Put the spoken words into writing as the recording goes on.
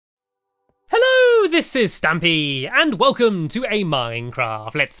this is Stampy, and welcome to a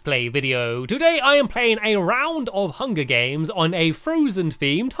Minecraft Let's Play video. Today I am playing a round of Hunger Games on a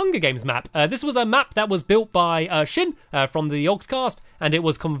Frozen-themed Hunger Games map. This was a map that was built by Shin from the Yogscast, and it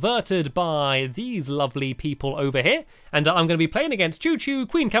was converted by these lovely people over here. And I'm going to be playing against Choo Choo,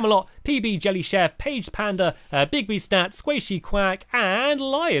 Queen Camelot, PB Jelly Chef, Paige Panda, Big B Stat, Squishy Quack, and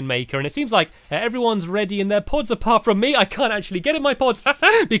Lion Maker. And it seems like everyone's ready in their pods apart from me. I can't actually get in my pods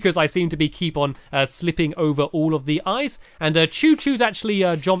because I seem to be keep on slipping over all of the ice. And Choo Choo's actually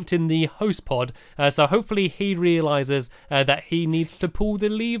jumped in the host pod. So hopefully he realizes that he needs to pull the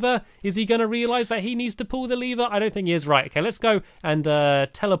lever. Is he going to realize that he needs to pull the lever? I don't think he is. Right, okay, let's go and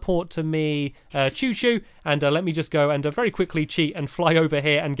teleport to me, Choo Choo. And let me just go and very quickly cheat and fly over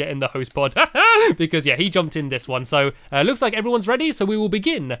here and get in the host pod. Because, yeah, he jumped in this one. So, looks like everyone's ready. So we will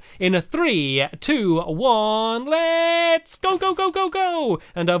begin in 3, 2, 1. Let's go, go, go, go, go.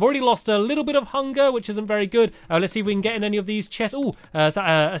 And I've already lost a little bit of hunger, which isn't very good. Let's see if we can get in any of these chests. Oh, is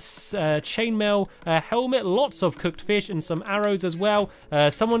that a chainmail helmet? Lots of cooked fish and some arrows as well.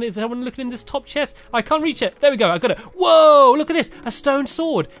 Is someone looking in this top chest? I can't reach it. There we go. I got it. Whoa, look at this. A stone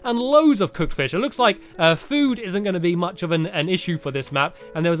sword and loads of cooked fish. It looks like food isn't going to be much of an issue for this map.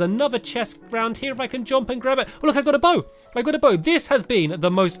 And there was another chest round here if I can jump and grab it. Oh, look, I got a bow. I got a bow. This has been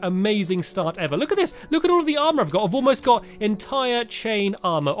the most amazing start ever. Look at this. Look at all of the armor I've got. I've almost got entire chain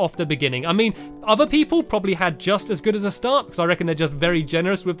armor off the beginning. I mean, other people probably had just as good as a start because I reckon they're just very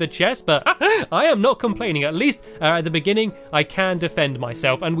generous with the chest, but I am not complaining. At least at the beginning, I can defend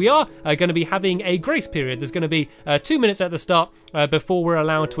myself. And we are going to be having a grace period. There's going to be 2 minutes at the start before we're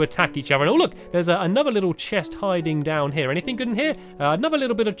allowed to attack each other. And oh, look, there's another little chest hiding down here. Anything good in here? Another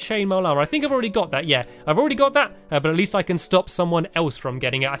little bit of chainmail armor. I think I've already got that. Yeah, I've already got that, but at least I can stop someone else from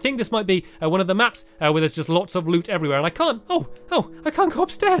getting it. I think this might be one of the maps where there's just lots of loot everywhere, and I can't. Oh, I can't go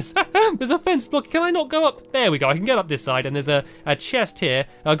upstairs. There's a fence block. Can I not go up? There we go. I can get up this side, and there's a chest here.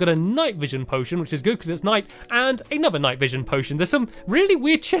 I've got a night vision potion, which is good because it's night, and another night vision potion. There's some really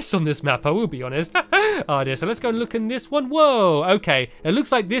weird chests on this map, I will be honest. Oh dear. So let's go and look in this one. Whoa. Okay. It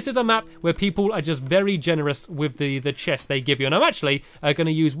looks like this is a map where people are just very generous with the chests they give you, and I'm actually going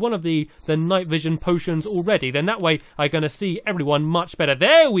to use one of the night vision potions already. Then that way I'm going to see everyone much better.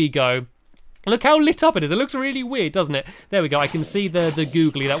 There we go. Look how lit up it is. It looks really weird, doesn't it? There we go. I can see the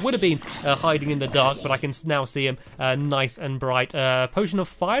googly that would have been hiding in the dark, but I can now see him nice and bright. Potion of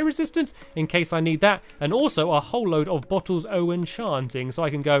fire resistance in case I need that. And also a whole load of bottles o' enchanting. So I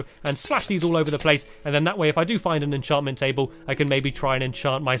can go and splash these all over the place. And then that way, if I do find an enchantment table, I can maybe try and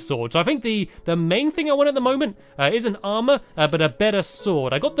enchant my sword. So I think the main thing I want at the moment isn't armor, but a better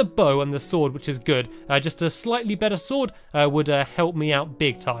sword. I got the bow and the sword, which is good. Just a slightly better sword would help me out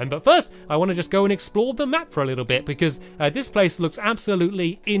big time. But first, I want to just go and explore the map for a little bit because this place looks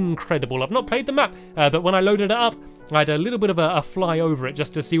absolutely incredible. I've not played the map, but when I loaded it up, I had a little bit of a fly over it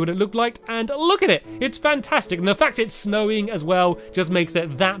just to see what it looked like, and look at it. It's fantastic, and the fact it's snowing as well just makes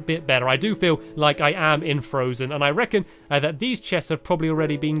it that bit better. I do feel like I am in Frozen, and I reckon that these chests have probably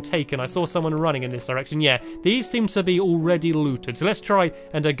already been taken. I saw someone running in this direction. Yeah, these seem to be already looted, so let's try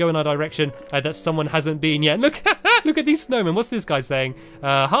and go in a direction that someone hasn't been yet. Look, look at these snowmen. What's this guy saying?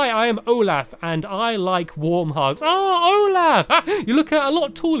 Hi, I am Olaf, and I like warm hugs. Oh, Olaf! You look a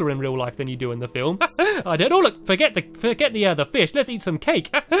lot taller in real life than you do in the film. I don't. Oh, look, forget the fish. Let's eat some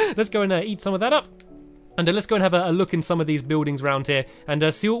cake. Let's go and eat some of that up. And let's go and have a look in some of these buildings around here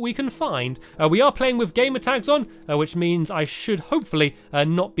and see what we can find. We are playing with gamer tags on, which means I should hopefully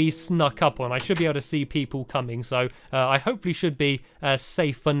not be snuck up on. I should be able to see people coming, so I hopefully should be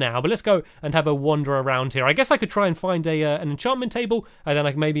safe for now. But let's go and have a wander around here. I guess I could try and find an enchantment table, and then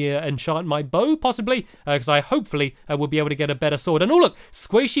I can maybe enchant my bow, possibly, because I hopefully will be able to get a better sword. And oh look,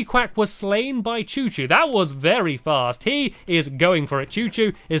 Squishy Quack was slain by Choo Choo. That was very fast. He is going for it. Choo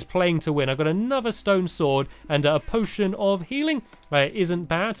Choo is playing to win. I've got another stone sword and a potion of healing. Isn't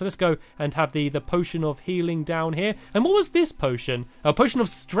bad, so let's go and have the potion of healing down here. And what was this potion? A potion of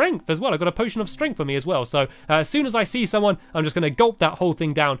strength as well. I got a potion of strength for me as well. So as soon as I see someone, I'm just going to gulp that whole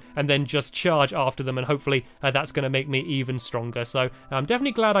thing down and then just charge after them, and hopefully that's going to make me even stronger. So I'm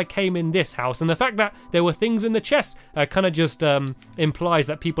definitely glad I came in this house, and the fact that there were things in the chest kind of just implies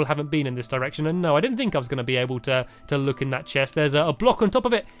that people haven't been in this direction. And no, I didn't think I was going to be able to look in that chest. There's a block on top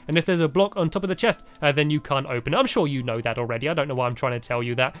of it, and if there's a block on top of the chest, then you can't open it. I'm sure you know that already. I don't know why I'm trying to tell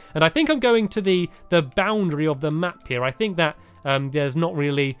you that. And I think I'm going to the boundary of the map here. I think that there's not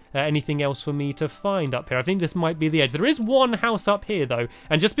really anything else for me to find up here. I think this might be the edge. There is one house up here though,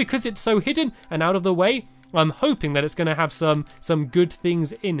 and just because it's so hidden and out of the way, I'm hoping that it's going to have some good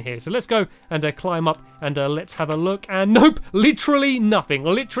things in here. So let's go and climb up and let's have a look. And nope, literally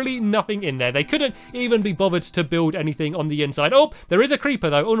nothing in there. They couldn't even be bothered to build anything on the inside. Oh, there is a creeper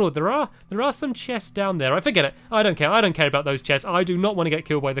though. Oh no, there are some chests down there. I forget it. I don't care about those chests. I do not want to get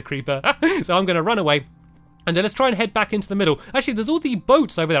killed by the creeper. So I'm going to run away. And let's try and head back into the middle. Actually, there's all the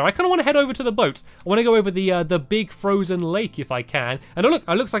boats over there. I kind of want to head over to the boats. I want to go over the big frozen lake if I can. And oh look,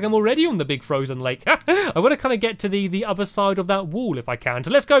 it looks like I'm already on the big frozen lake. I want to kind of get to the other side of that wall if I can. So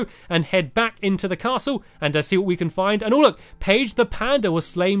let's go and head back into the castle and see what we can find. And oh look, Paige the panda was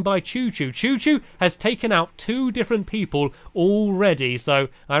slain by Choo Choo. Choo Choo has taken out 2 different people already. So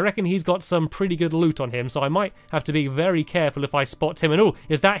I reckon he's got some pretty good loot on him. So I might have to be very careful if I spot him. And oh,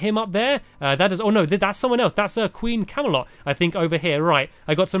 is that him up there? That is, oh no, that's someone else. That's Queen Camelot, I think, over here. Right,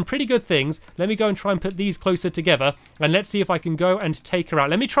 I got some pretty good things. Let me go and try and put these closer together, and let's see if I can go and take her out.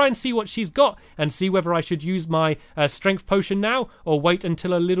 Let me try and see what she's got, and see whether I should use my strength potion now, or wait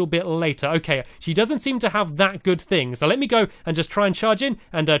until a little bit later. Okay, she doesn't seem to have that good thing, so let me go and just try and charge in,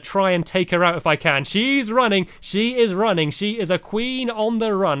 and try and take her out if I can. She's running. She is running. She is a queen on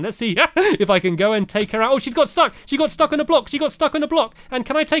the run. Let's see if I can go and take her out. Oh, she's got stuck. She got stuck on a block. She got stuck on a block. And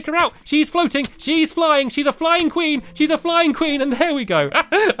can I take her out? She's floating. She's flying. She's a flying queen. She's a flying queen, and there we go.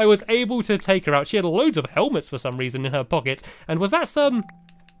 I was able to take her out. She had loads of helmets for some reason in her pockets. And was that some...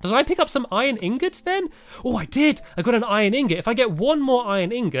 Did I pick up some iron ingots then? Oh, I did. I got an iron ingot. If I get one more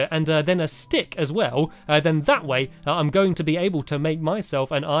iron ingot and then a stick as well, then that way I'm going to be able to make myself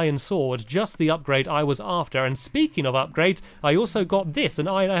an iron sword, just the upgrade I was after. And speaking of upgrades, I also got this, an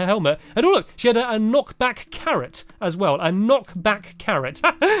iron helmet. And oh look, she had a knockback carrot as well, a knockback carrot.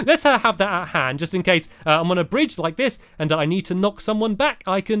 Let's have that at hand, just in case I'm on a bridge like this and I need to knock someone back.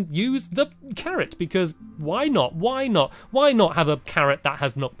 I can use the carrot, because why not? Why not? Why not have a carrot that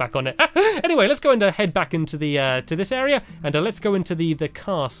has knockback on it? Anyway, let's go and head back into the to this area, and let's go into the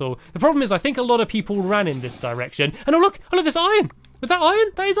castle. The problem is I think a lot of people ran in this direction. And oh look, there's iron. Was that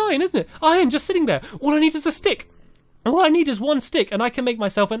iron? That is iron, isn't it? Iron just sitting there. All I need is a stick. All I need is one stick, and I can make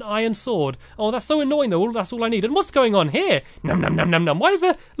myself an iron sword. Oh, that's so annoying, though. That's all I need. And what's going on here? Num, num, num, num, num. Why is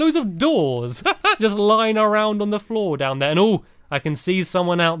there loads of doors just lying around on the floor down there? And oh, I can see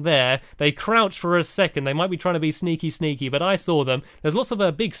someone out there. They crouched for a second. They might be trying to be sneaky, but I saw them. There's lots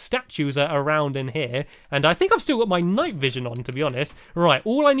of big statues around in here, and I think I've still got my night vision on, to be honest. Right,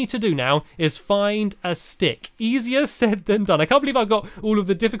 all I need to do now is find a stick. Easier said than done. I can't believe I've got all of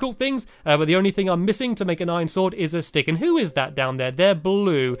the difficult things, but the only thing I'm missing to make an iron sword is a stick. And who is that down there? They're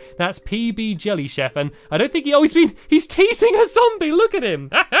blue. That's PB Jelly Chef, and I don't think he's teasing a zombie. Look at him.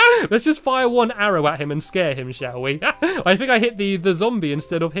 Let's just fire one arrow at him and scare him, shall we? I think I hit the zombie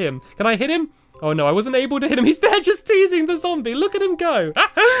instead of him. Can I hit him? Oh no, I wasn't able to hit him. He's there just teasing the zombie. Look at him go.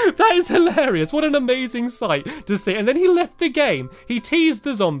 That is hilarious. What an amazing sight to see. And then he left the game. He teased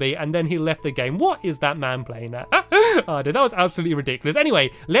the zombie and then he left the game. What is that man playing at? Oh, dude, that was absolutely ridiculous.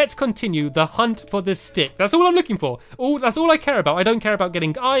 Anyway, let's continue the hunt for this stick. That's all I'm looking for. That's all I care about. I don't care about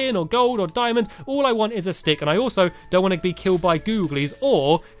getting iron or gold or diamond. All I want is a stick. And I also don't want to be killed by googlies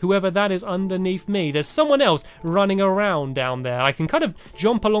or whoever that is underneath me. There's someone else running around down there. I can kind of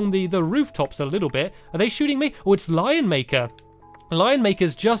jump along the rooftops a little bit. Are they shooting me? Oh, it's Lion Maker. Lion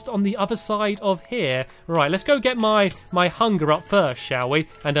Maker's just on the other side of here. Right, let's go get my hunger up first, shall we?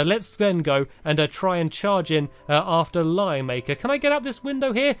 And let's then go and try and charge in after Lion Maker. Can I get out this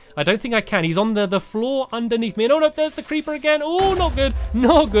window here? I don't think I can. He's on the floor underneath me. And oh no, there's the creeper again. Oh, not good.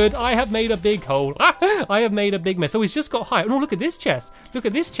 Not good. I have made a big hole. I have made a big mess. Oh, he's just got high. Oh, look at this chest. Look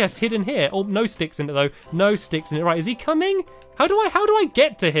at this chest hidden here. Oh, no sticks in it though. No sticks in it. Right, is he coming? How do I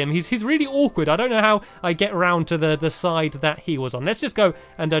get to him? He's really awkward. I don't know how I get around to the side that he was on. Let's just go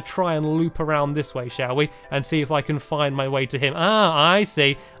and try and loop around this way, shall we? And see if I can find my way to him. Ah, I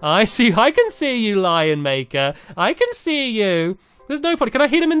see. I can see you, Lion Maker. I can see you. There's no point. Can I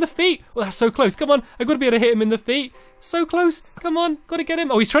hit him in the feet? Oh, that's so close. Come on. I've got to be able to hit him in the feet. So close. Come on. Got to get him.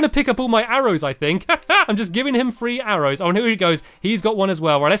 Oh, he's trying to pick up all my arrows, I think. I'm just giving him free arrows. Oh, and here he goes. He's got one as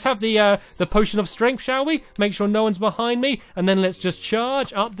well. Right, let's have the potion of strength, shall we? Make sure no one's behind me. And then let's just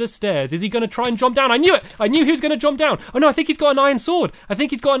charge up the stairs. Is he going to try and jump down? I knew it. I knew he was going to jump down. Oh, no, I think he's got an iron sword. I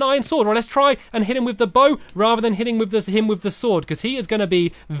think he's got an iron sword. Right, let's try and hit him with the bow rather than hitting with him with the sword, because he is going to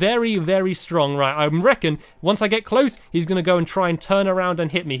be very, very strong. Right, I reckon once I get close, he's going to go and try and turn around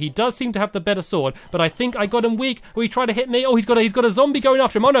and hit me. He does seem to have the better sword, but I think I got him weak. Oh, he tried to hit me. Oh, he's got a zombie going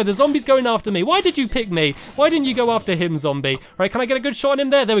after him. Oh no, the zombie's going after me. Why did you pick me? Why didn't you go after him, zombie? Right, can I get a good shot on him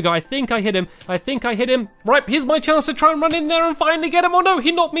there? There we go. I think I hit him. Right, here's my chance to try and run in there and finally get him. Oh no,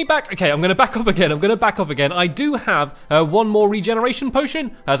 he knocked me back. Okay, I'm going to back off again. I do have one more regeneration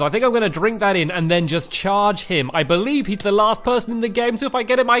potion, so I think I'm going to drink that in and then just charge him. I believe he's the last person in the game, so if I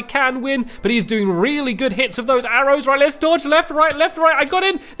get him, I can win, but he's doing really good hits with those arrows. Right, let's dodge left, right. I got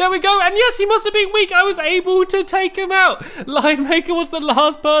in. There we go. And yes, he must have been weak. I was able to take him out. Linemaker was the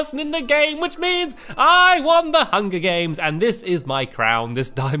last person in the game, which means I won the Hunger Games, and this is my crown, this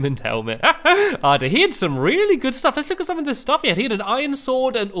diamond helmet. He had some really good stuff. Let's look at some of this stuff he had. He had an iron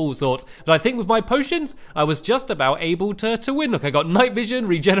sword and all sorts, but I think with my potions, I was just about able to win. Look, I got night vision,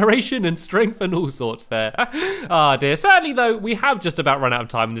 regeneration, and strength, and all sorts there. Dear. Sadly, though, we have just about run out of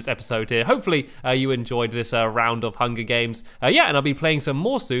time in this episode here. Hopefully, you enjoyed this round of Hunger Games. And I'll be playing some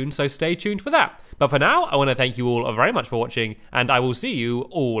more soon, so stay tuned for that. But for now, I want to thank you all very much for watching, and I will see you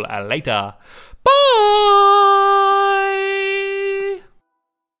all later. Bye!